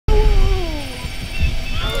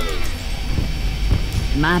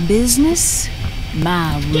My business,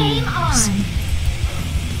 my rules. Game on!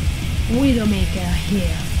 Widowmaker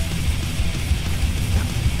here.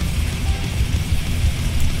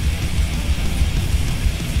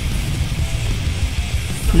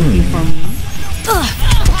 Looking for me? Ugh.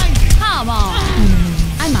 Come on!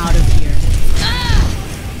 I'm out of here.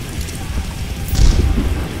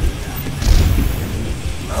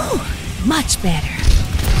 Much better.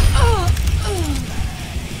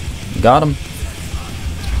 Got him.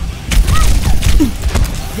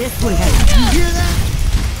 This will help. You hear that?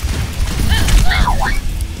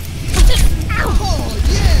 Oh,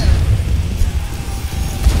 yeah!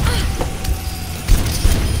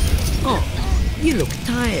 Oh, you look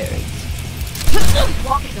tired.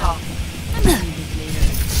 Walk it off. I'm gonna need this later.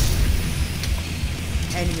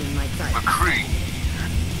 Enemy in my sight. McCree.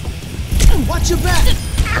 Watch your back!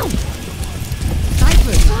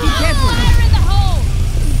 Cypher, be careful. Fire in the hole!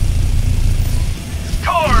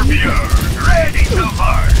 Torbjörn, ready to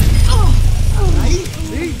burn.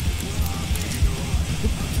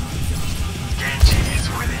 Genji is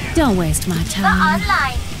with you. Don't waste my time.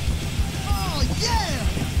 Online. Oh, yeah!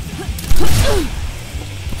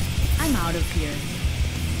 I'm out of here.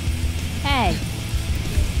 Hey,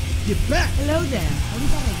 Get back! Hello there.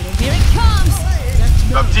 here it comes! That's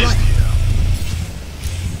not Baptiste right. here.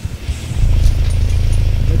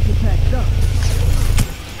 Let's get packed up.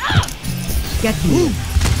 Get me.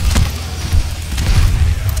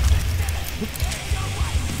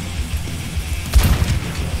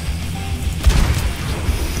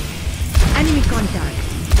 Enemy contact.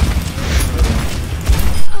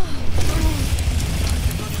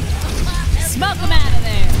 Smoke them out of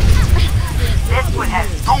there! This would have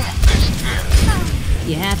Doomfist here.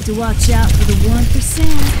 You have to watch out for the 1%.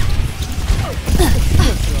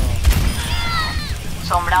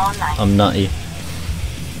 Sombra online. I'm nutty.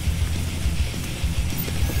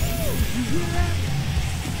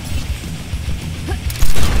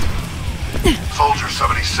 Soldier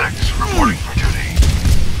 76, reporting for duty.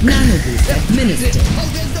 Nanoboost administered. Oh,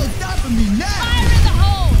 there's no stopping me now! Fire in the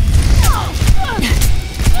hole!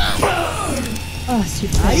 Oh,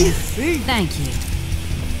 super. Nice! Thank you.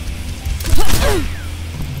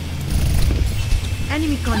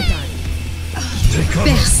 Enemy contact.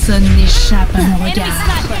 Personne n'échappe à mon Enemy regard.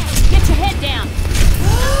 sniper! Get your head down!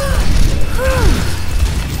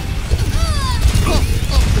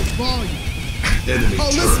 Up the volume! Oh,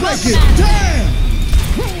 let's make it! Damn!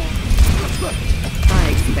 I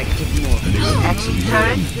expected more. Enemy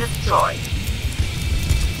turret destroyed.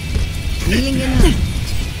 Healing in hand.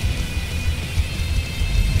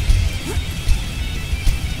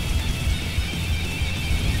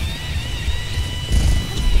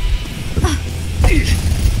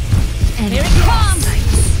 Here it comes!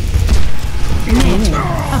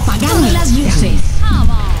 Apagando las luces. Come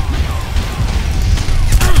on!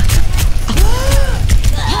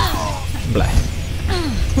 Blah.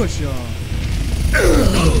 Push on.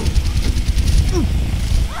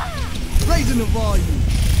 Raising the volume.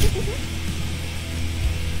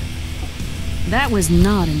 That was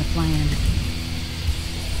not in the plan.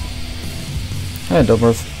 Hey,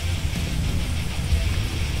 Dobrov.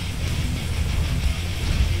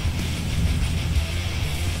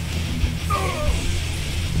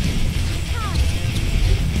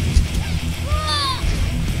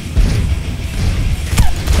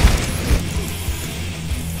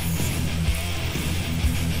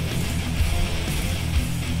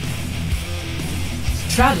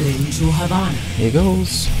 Traveling to Havana. Here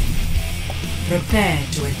goes. Prepare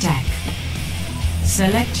to attack.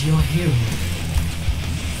 Select your hero.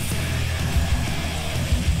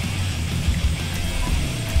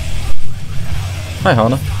 Hi,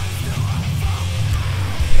 Hana.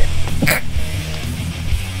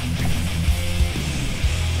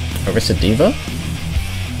 Orisa Diva?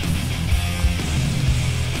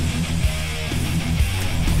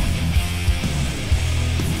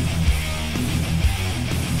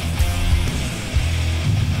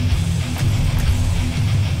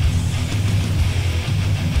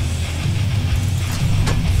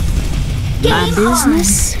 My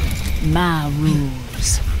business, my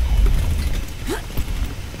rules.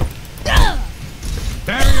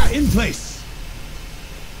 Barrier in place.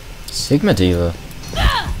 Sigma Diva.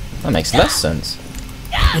 That makes less sense.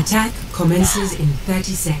 Attack commences in 30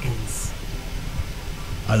 seconds.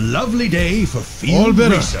 A lovely day for field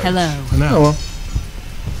research. Hello. For now. Oh well.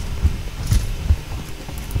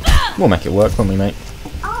 We'll make it work, won't we, mate?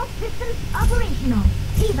 All systems operational.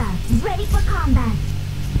 Diva, ready for combat.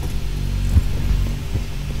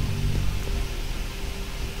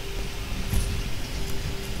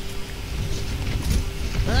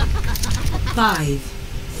 Five,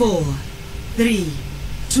 4, 3,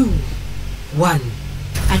 2, 1.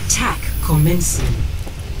 Attack commencing.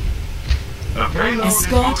 The payload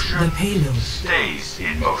Escort in motion the payload. stays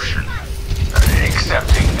in motion.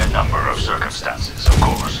 Excepting a number of circumstances, of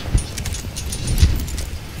course.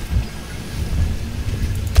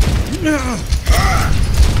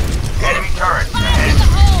 Enemy turret ahead.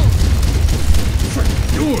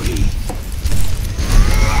 Fury!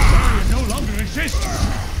 No longer exists!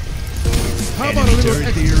 How about a little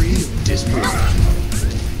theory? Disprove.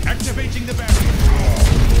 Activating the barrier.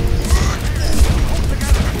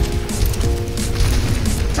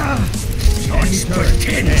 Enemy turret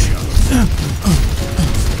ahead.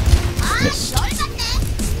 Missed.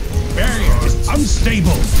 Barrier is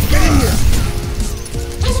unstable. Get in here!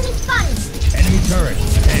 Enemy spotted! Enemy turret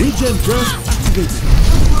ahead. Regen burst activated.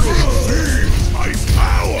 My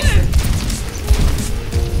power!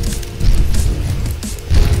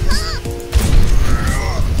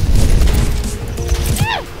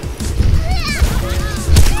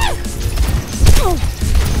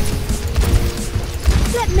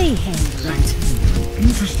 Let me handle it.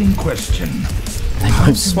 Interesting question. They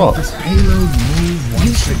both swap. Payload move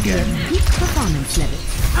once again. Peak performance level.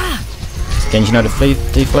 Genji know the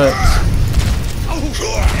deflect.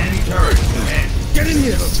 Enemy turret ahead. Get in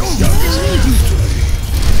here! All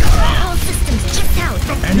systems checked out!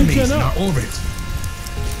 Enemies in orbit.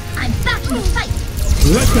 I'm back in the fight!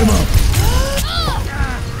 Let them up!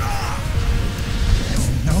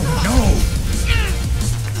 No!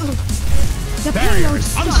 The Barrier payload is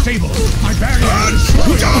stopped. unstable! My barrier is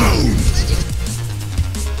down!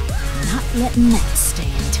 Not letting that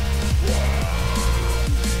stand.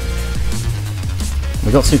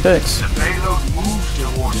 We got 2 picks. The payload moves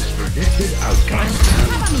towards its predicted outcome.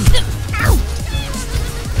 Ow!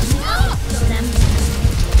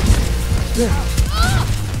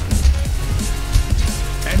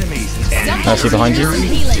 Enemies. Actually behind you.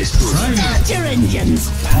 Start your engines.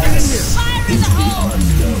 Fire in the hole.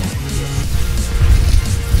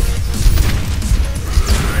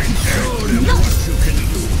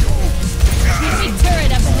 Big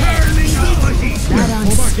turret up ahead.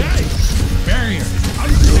 Barrier is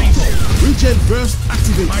unstable. Regen burst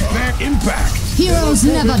activated. My back impact. Heroes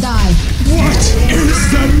never die. What is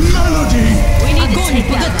the melody? We need to take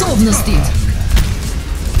that. готовности.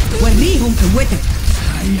 وريهم قوتك.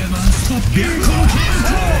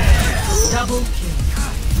 Double kill.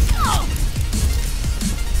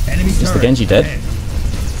 Enemy Is the turret Genji dead? ahead.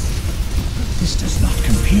 This does not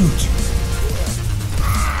compute.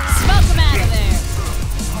 Smoke him out of there.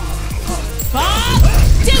 Bob,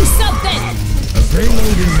 do something. A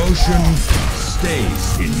payload in motion stays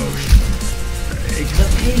in motion. The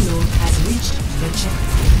payload has reached the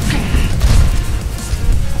checkpoint.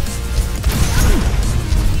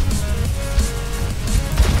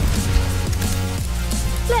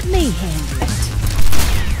 Let me handle it.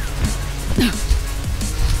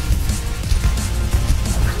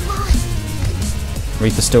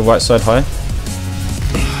 Reaper still right side high.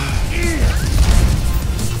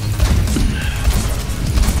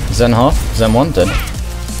 Zen half. Zen 1 dead.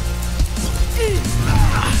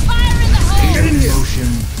 Fire in the hole. Get in motion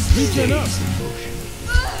stays in motion.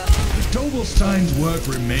 The Doppelstein's work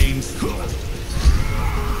remains full.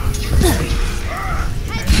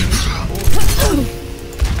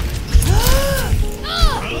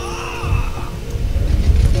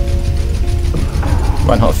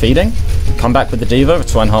 Reinhardt feeding. Come back with the Diva.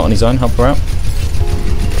 It's Reinhardt on his own. Help her out.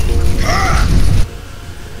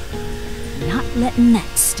 Not letting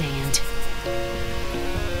that stand.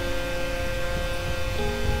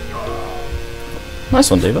 Nice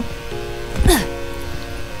one, Diva.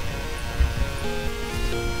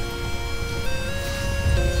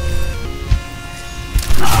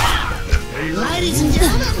 Ladies and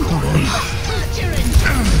gentlemen,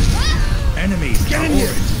 Enemies, get in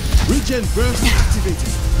here! Regen burst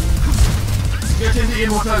activated. Get in the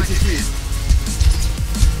immortality field.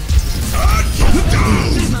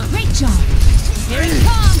 great job. Here it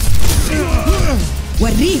comes.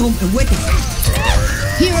 وريهم قوتك.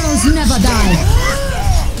 Heroes never die.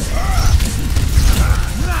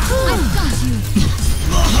 I've got you.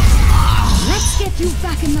 Let's get you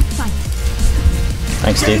back in the fight.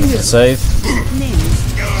 Thanks, Steven, for the save.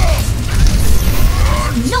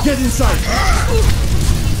 Get inside.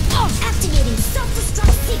 Activating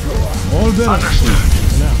self-destruct sequence! All better.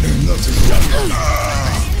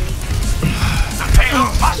 The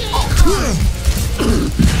payload must move.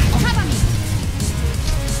 Cover me.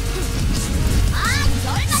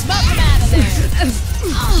 Smoke him out of there.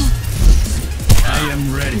 I am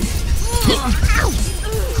ready.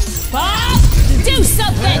 Bob, do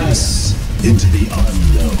something. into the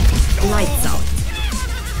unknown. Lights out.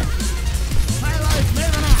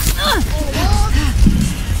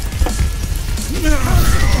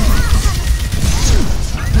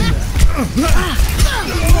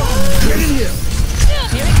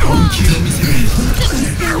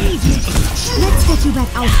 Let's get you back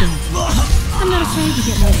out there. I'm not afraid to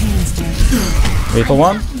get my hands dirty. Reaper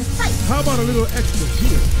 1. How about a little extra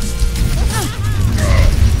here?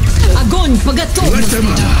 Огонь по готовности.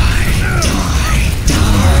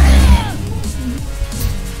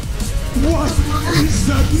 What is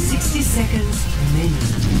that? 60 seconds remaining.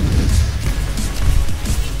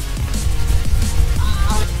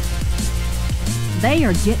 They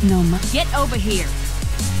are getting on my... Get over here.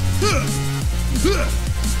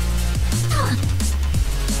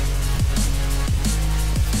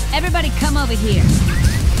 Everybody come over here.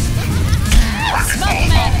 Smoke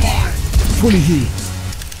them out of there. Fully healed.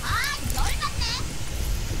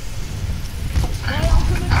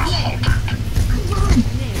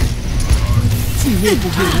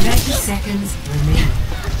 30 seconds remaining.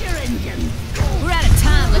 We're out of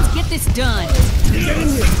time. Let's get this done.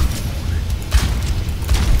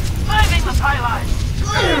 Moving the payload.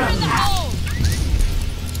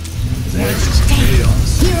 That's chaos.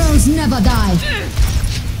 Heroes never die.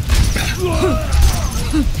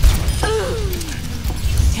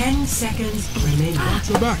 10 seconds remaining. Watch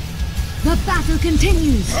your back. The battle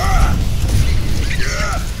continues.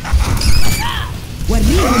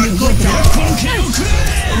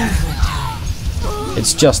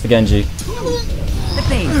 It's just the Genji. The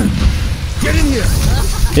pain. Get in here.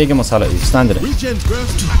 Big immortality. Stand in it. Regen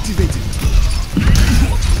burst activated.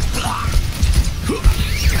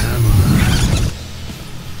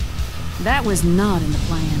 That was not in the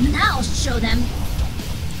plan. Now I'll show them.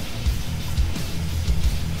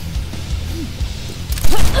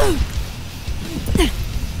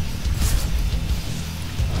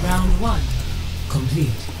 Round 1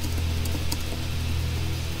 complete.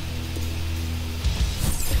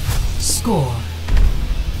 Score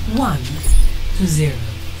 1-0.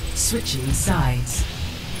 Switching sides.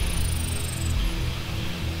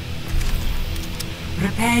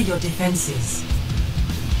 Prepare your defenses.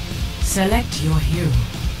 Select your hero.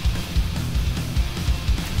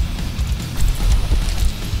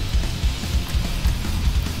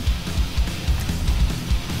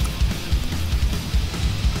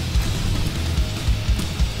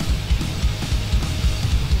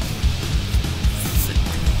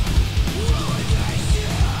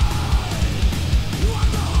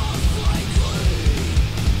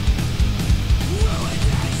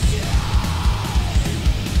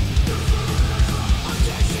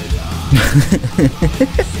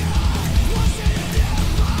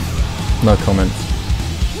 No comment.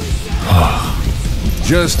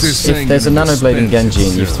 Justice. If there's a nanoblade in Genji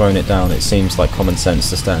and you've thrown it down, it seems like common sense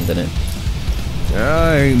to stand in it.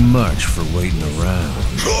 I ain't much for waiting around.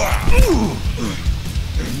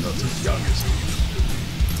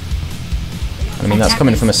 I mean, that's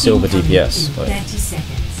coming from a silver DPS, but 30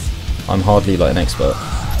 seconds. I'm hardly like an expert.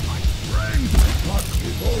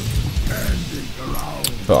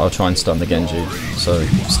 But I'll try and stun the Genji, so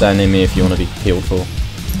stand near me if you want to be healed for.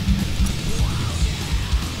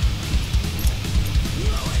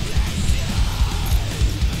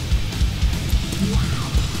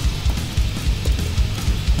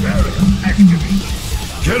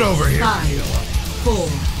 Get over here. 5, 4,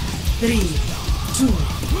 3, 2,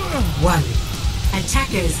 1.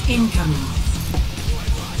 Attackers incoming.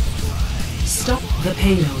 Stop the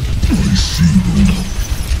payload.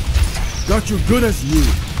 Got you good as new.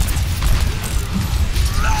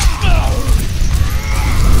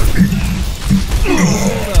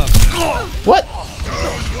 What?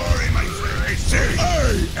 Don't worry, my friend. I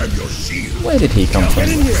am your shield. Where did he come from?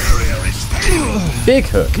 Big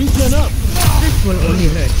hook. Regen up. This will only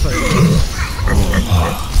hurt for you.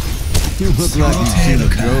 You look like you've seen a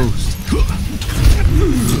ghost.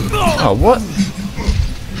 Oh, what?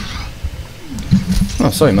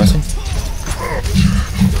 Oh, sorry, Mercy.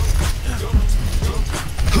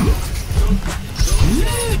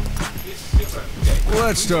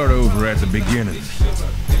 Let's start over at the beginning.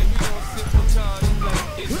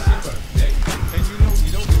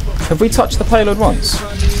 Have we touched the payload once?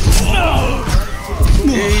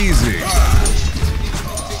 Easy.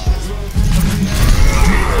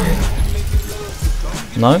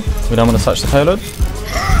 No? We don't want to touch the payload?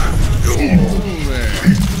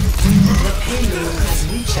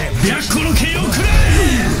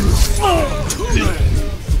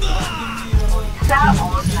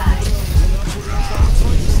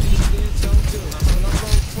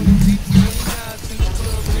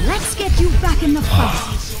 Let's get you back in the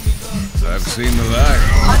fight. I've seen the light.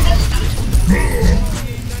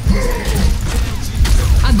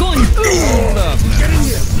 Огонь! Hold up now.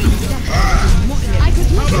 I could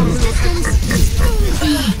use your assistance.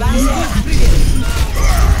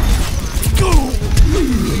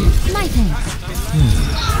 My thanks.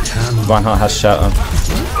 Reinhardt has shatter.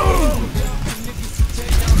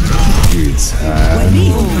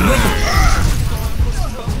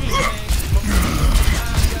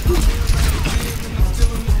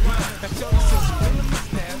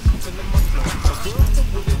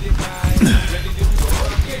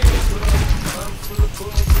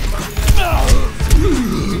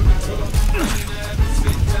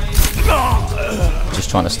 Just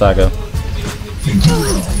trying to stagger.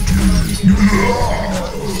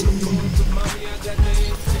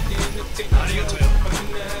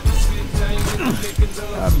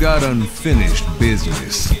 I've got unfinished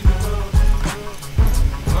business.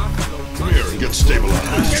 Come here and get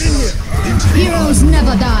stabilized. Heroes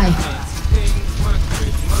never die.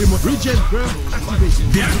 Regen grab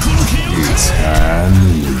activation.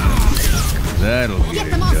 That'll get Get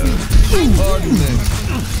it them off done. me. Pardon me.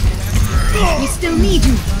 We still need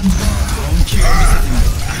you.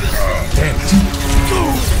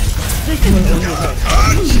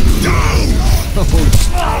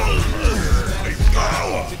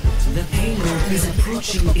 The payload is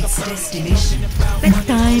approaching its destination.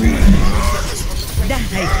 Bedtime. ده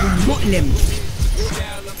هيكون مؤلم.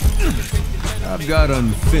 I've got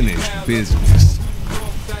unfinished business.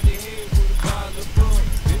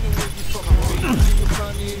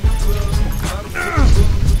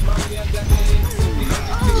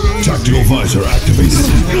 Tactical visor activated.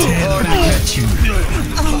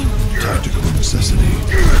 Tactical necessity.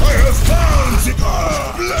 I have found the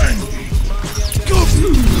blend.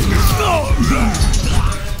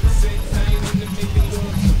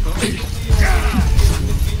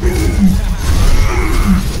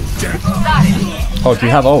 Oh, do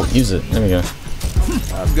you have ult? Use it. There we go.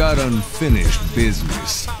 I've got unfinished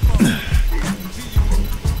business.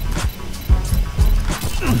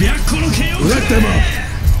 Let them up.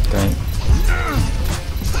 Okay.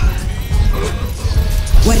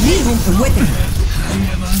 وريهم قوتك.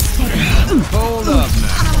 Hold up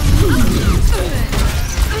now.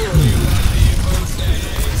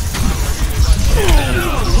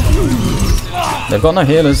 They've got no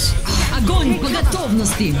healers. Огонь по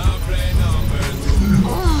готовности.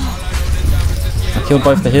 I killed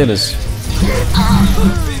both the healers.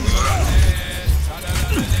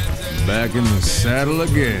 Back in the saddle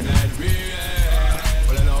again.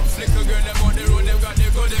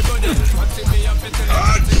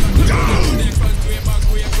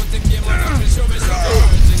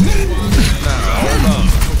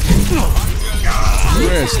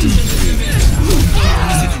 Rest in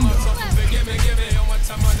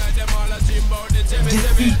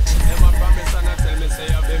peace.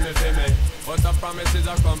 But a promise is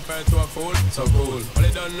a compared to a fool, so cool. But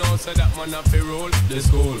they don't know, so that man have to rule the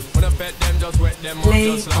school. When I pet them, just wet them up Play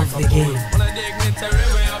just like of a the fool. game. When I dignitary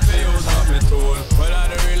way, I feel use up my tool. But I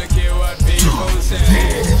don't really care what people say.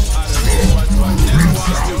 I don't know what them want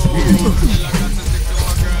to do. Still I got to stick to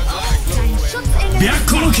my girls like glue.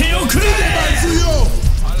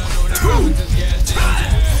 All I know that is get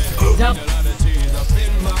cheesy. A lot of cheese up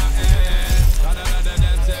in my ass. A lot of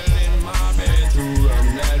dancing in my bed to run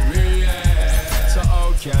that relay. So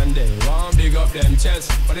how can they want big up them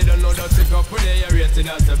chests? But they don't know that pick up when they are rated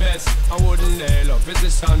as the best. I wouldn't they love it's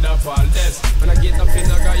the sound of all this. When I get up in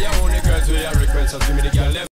the guy, you only girls with your request, so give me the girl left.